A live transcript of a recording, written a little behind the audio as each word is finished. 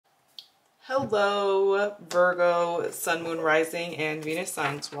Hello, Virgo, Sun, Moon, Rising, and Venus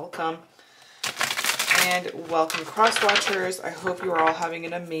signs. Welcome. And welcome, cross watchers. I hope you are all having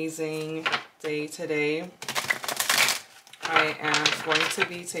an amazing day today. I am going to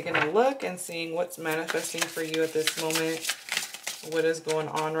be taking a look and seeing what's manifesting for you at this moment. What is going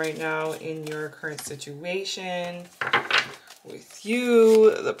on right now in your current situation with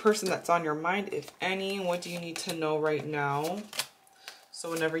you, the person that's on your mind, if any. What do you need to know right now? So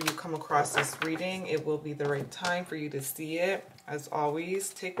whenever you come across this reading, it will be the right time for you to see it. As always,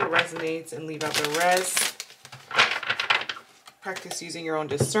 take what resonates and leave out the rest. Practice using your own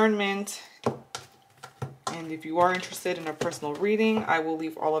discernment. And if you are interested in a personal reading, I will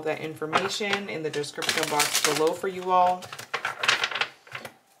leave all of that information in the description box below for you all.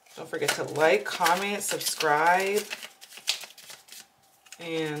 Don't forget to like, comment, subscribe,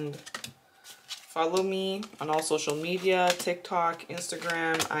 and follow me on all social media, TikTok,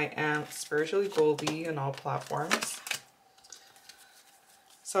 Instagram. I am Spiritually Goldie on all platforms.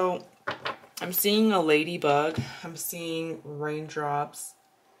 So I'm seeing a ladybug. I'm seeing raindrops.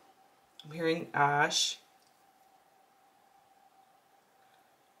 I'm hearing ash.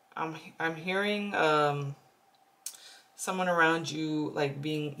 I'm hearing someone around you like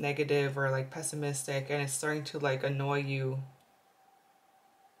being negative or like pessimistic, and it's starting to like annoy you.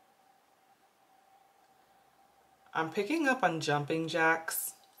 I'm picking up on jumping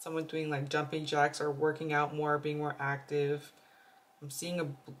jacks. Someone doing like jumping jacks or working out more, being more active. I'm seeing a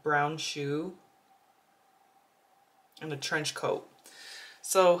brown shoe and a trench coat.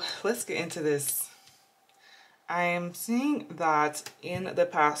 So let's get into this. I am seeing that in the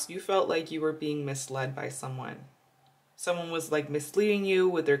past you felt like you were being misled by someone. Someone was like misleading you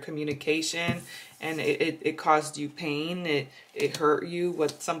with their communication, and it caused you pain. It hurt you.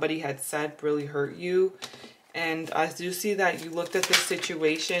 What somebody had said really hurt you. And I do see that you looked at this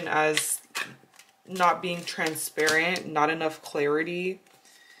situation as not being transparent, not enough clarity.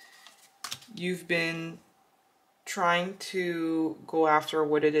 You've been trying to go after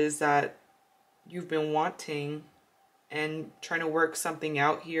what it is that you've been wanting and trying to work something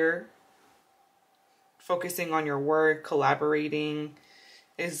out here. Focusing on your work, collaborating.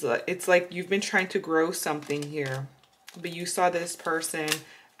 It's like you've been trying to grow something here. But you saw this person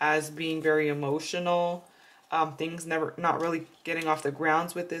as being very emotional. Things not really getting off the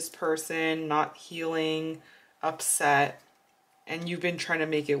grounds with this person, not healing, upset, and you've been trying to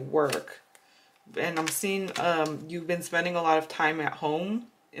make it work. And I'm seeing you've been spending a lot of time at home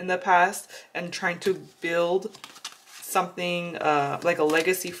in the past and trying to build something like a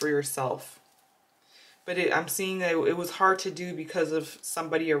legacy for yourself. But I'm seeing that it was hard to do because of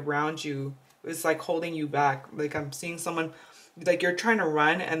somebody around you. It's like holding you back. Like I'm seeing someone, like you're trying to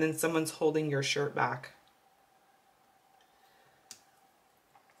run and then someone's holding your shirt back.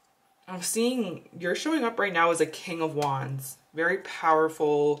 I'm seeing you're showing up right now as a King of Wands. Very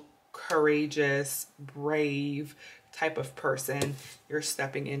powerful, courageous, brave type of person you're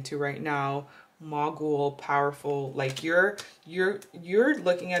stepping into right now. Mogul, powerful. Like you're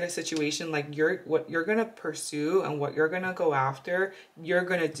looking at a situation like what you're gonna pursue and what you're gonna go after, you're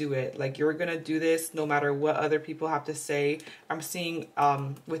gonna do it. Like you're gonna do this no matter what other people have to say. I'm seeing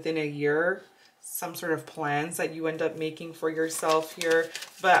within a year some sort of plans that you end up making for yourself here.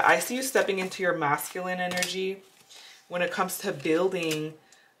 But I see you stepping into your masculine energy when it comes to building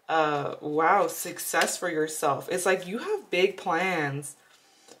wow, success for yourself. It's like you have big plans,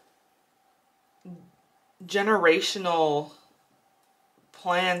 generational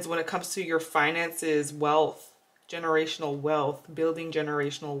plans when it comes to your finances, wealth, generational wealth, building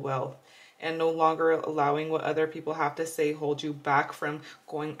generational wealth, and no longer allowing what other people have to say hold you back from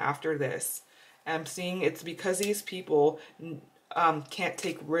going after this. I'm seeing it's because these people can't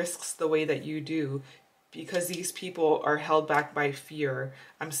take risks the way that you do, because these people are held back by fear.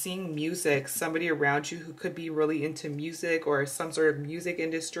 I'm seeing music, somebody around you who could be really into music or some sort of music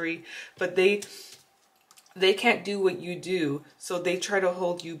industry, but they can't do what you do, so they try to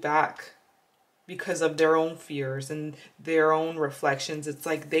hold you back because of their own fears and their own reflections. It's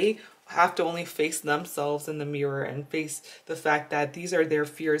like they have to only face themselves in the mirror and face the fact that these are their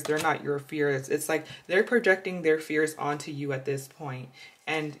fears. They're not your fears. It's like they're projecting their fears onto you at this point.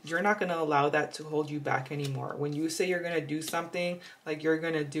 And you're not going to allow that to hold you back anymore. When you say you're going to do something, like you're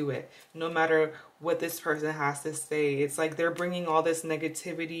going to do it. No matter what this person has to say. It's like they're bringing all this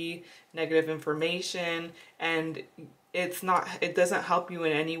negativity, negative information, and it doesn't help you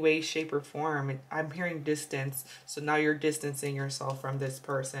in any way, shape, or form. I'm hearing distance. So now you're distancing yourself from this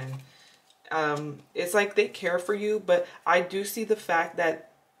person. It's like they care for you, but I do see the fact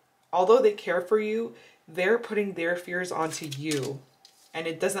that although they care for you, they're putting their fears onto you. and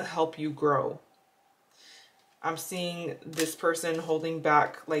it doesn't help you grow. I'm seeing this person holding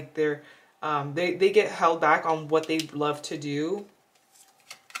back, like they get held back on what they love to do.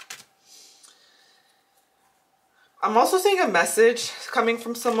 I'm also seeing a message coming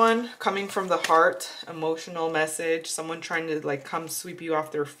from someone, coming from the heart, emotional message, someone trying to like come sweep you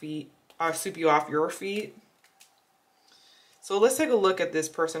off their feet, sweep you off your feet. So let's take a look at this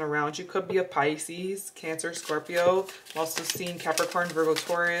person around you. Could be a Pisces, Cancer, Scorpio. I'm also seeing Capricorn, Virgo,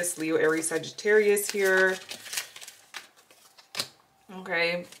 Taurus, Leo, Aries, Sagittarius here.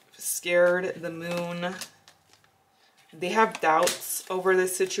 Okay, scared, the moon. They have doubts over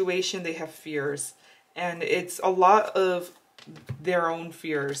this situation. They have fears. And it's a lot of their own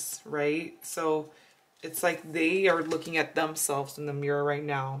fears, right? So it's like they are looking at themselves in the mirror right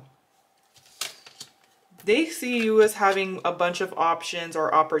now. They see you as having a bunch of options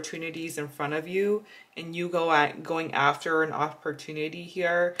or opportunities in front of you, and you going after an opportunity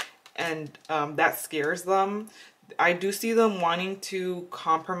here, and that scares them. I do see them wanting to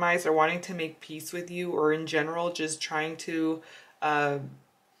compromise or wanting to make peace with you, or in general just trying to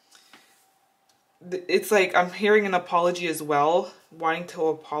it's like I'm hearing an apology as well, wanting to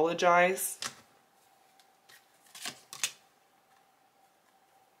apologize.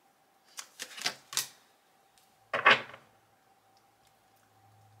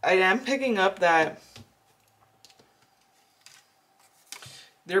 I am picking up that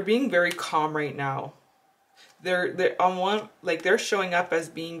they're being very calm right now. They're on one, like they're showing up as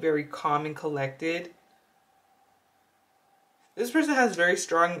being very calm and collected. This person has very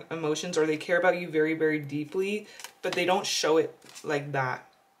strong emotions, or they care about you very, very deeply, but they don't show it like that.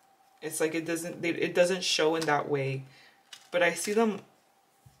 It's like it doesn't show in that way. But I see them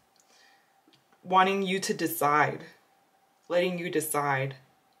wanting you to decide, letting you decide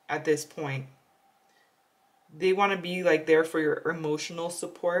at this point. They want to be like there for your emotional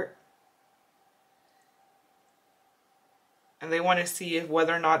support. And they want to see if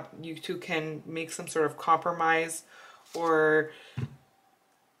whether or not you two can make some sort of compromise or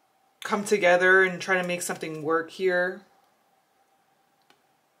come together and try to make something work here.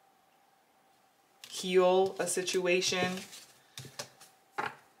 Heal a situation.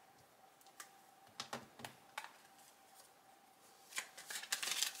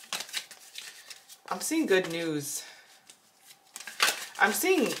 I'm seeing good news. I'm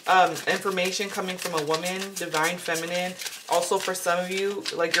seeing information coming from a woman, divine feminine. Also for some of you,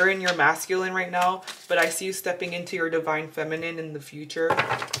 like you're in your masculine right now, but I see you stepping into your divine feminine in the future.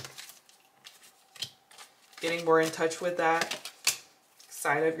 Getting more in touch with that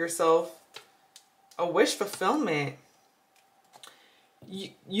side of yourself. A wish fulfillment.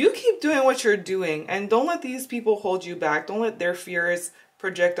 You keep doing what you're doing, and don't let these people hold you back. Don't let their fears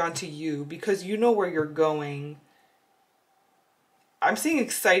project onto you, because you know where you're going. I'm seeing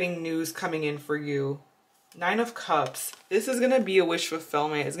exciting news coming in for you. 9 of Cups. This is going to be a wish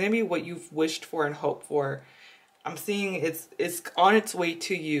fulfillment. It's going to be what you've wished for and hoped for. I'm seeing it's on its way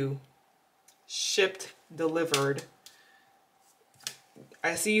to you. Shipped, delivered.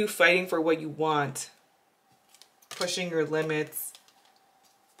 I see you fighting for what you want. Pushing your limits.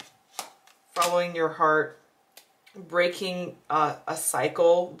 Following your heart. Breaking a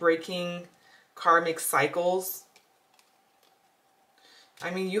cycle. Breaking karmic cycles. I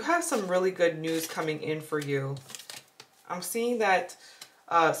mean, you have some really good news coming in for you. I'm seeing that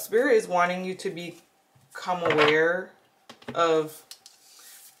Spirit is wanting you to become aware of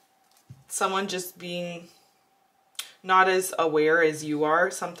someone just being not as aware as you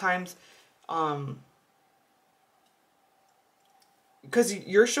are sometimes. Because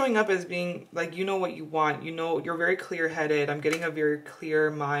you're showing up as being like, you know what you want. You know, you're very clear-headed. I'm getting a very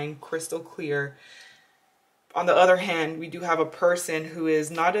clear mind, crystal clear. On the other hand, we do have a person who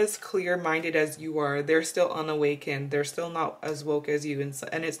is not as clear-minded as you are. They're still unawakened. They're still not as woke as you.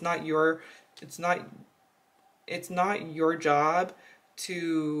 And it's not your job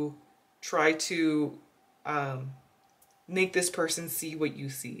to try to make this person see what you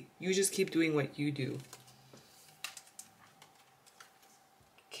see. You just keep doing what you do.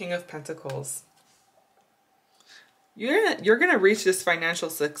 King of Pentacles. You're gonna reach this financial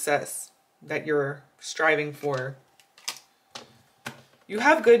success that you're striving for. You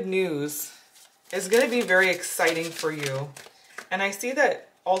have good news. It's going to be very exciting for you. And I see that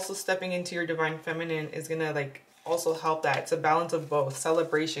also stepping into your divine feminine is going to like also help that. It's a balance of both.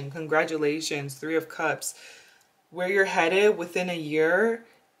 Celebration, congratulations, 3 of Cups. Where you're headed within a year,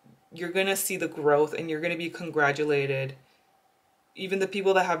 you're going to see the growth and you're going to be congratulated. Even the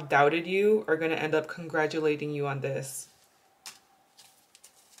people that have doubted you are going to end up congratulating you on this.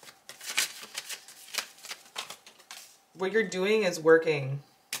 What you're doing is working.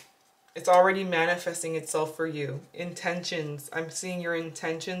 It's already manifesting itself for you. Intentions. I'm seeing your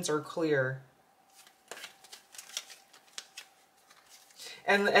intentions are clear.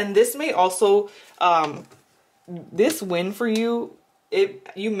 And this may also, this win for you,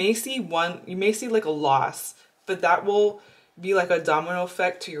 you may see like a loss, but that will be like a domino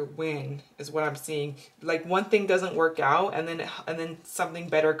effect to your win, is what I'm seeing. Like one thing doesn't work out, and then something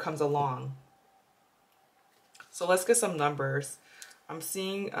better comes along. So let's get some numbers. I'm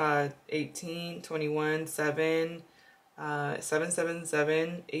seeing 18, 21, 7,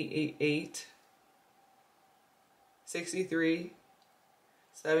 777, 888, 63,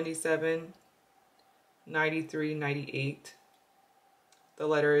 77, 93, 98. The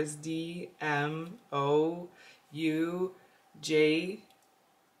letter is D, M, O, U, J,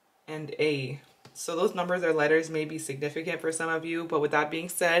 and A. So those numbers or letters may be significant for some of you, but with that being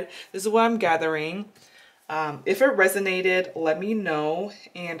said, this is what I'm gathering. If it resonated, let me know.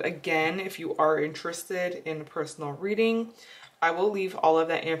 And again, if you are interested in a personal reading, I will leave all of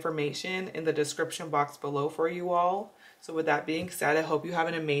that information in the description box below for you all. So with that being said, I hope you have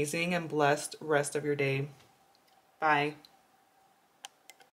an amazing and blessed rest of your day. Bye.